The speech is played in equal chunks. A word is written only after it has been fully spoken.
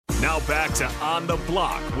Now back to On the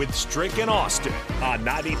Block with Strick and Austin on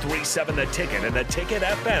 93.7 The Ticket and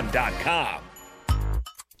theticketfm.com.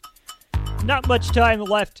 Not much time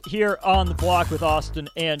left here on the block with Austin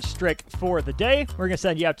and Strick for the day. We're going to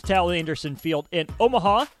send you out to Tal Anderson Field in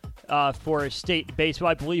Omaha for state baseball.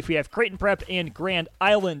 I believe we have Creighton Prep and Grand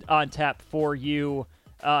Island on tap for you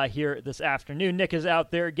here this afternoon. Nick is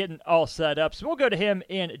out there getting all set up, so we'll go to him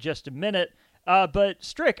in just a minute. But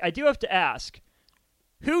Strick, I do have to ask,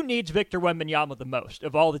 who needs Victor Wembanyama the most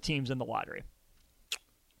of all the teams in the lottery?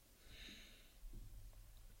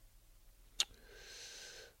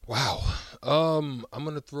 Wow. I'm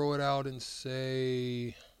going to throw it out and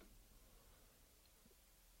say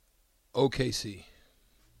OKC.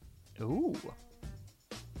 Ooh.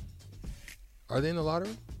 Are they in the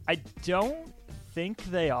lottery? I don't think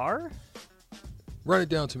they are. Run it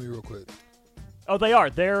down to me real quick. Oh, they are.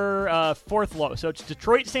 They're fourth low. So it's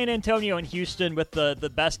Detroit, San Antonio, and Houston with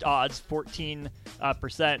the best odds, 14%.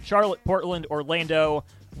 Charlotte, Portland, Orlando,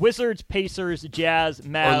 Wizards, Pacers, Jazz,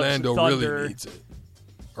 Mavs, Orlando Thunder. really needs it.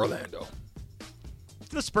 Orlando.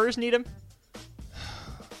 Do the Spurs need him?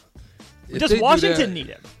 If Does they do Washington that, need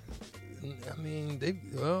him?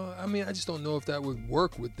 I just don't know if that would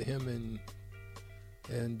work with him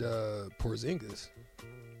and Porzingis.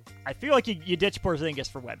 I feel like you ditch Porzingis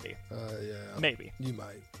for Wemby. Yeah. Maybe. You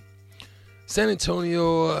might. San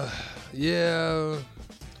Antonio, yeah.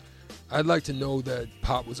 I'd like to know that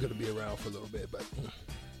Pop was going to be around for a little bit, but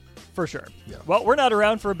For sure. Yeah. Well, we're not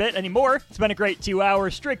around for a bit anymore. It's been a great 2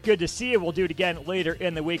 hours. Strick, good to see you. We'll do it again later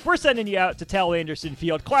in the week. We're sending you out to Tal Anderson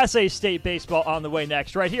Field. Class A state baseball on the way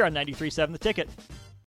next, right here on 93.7 The Ticket.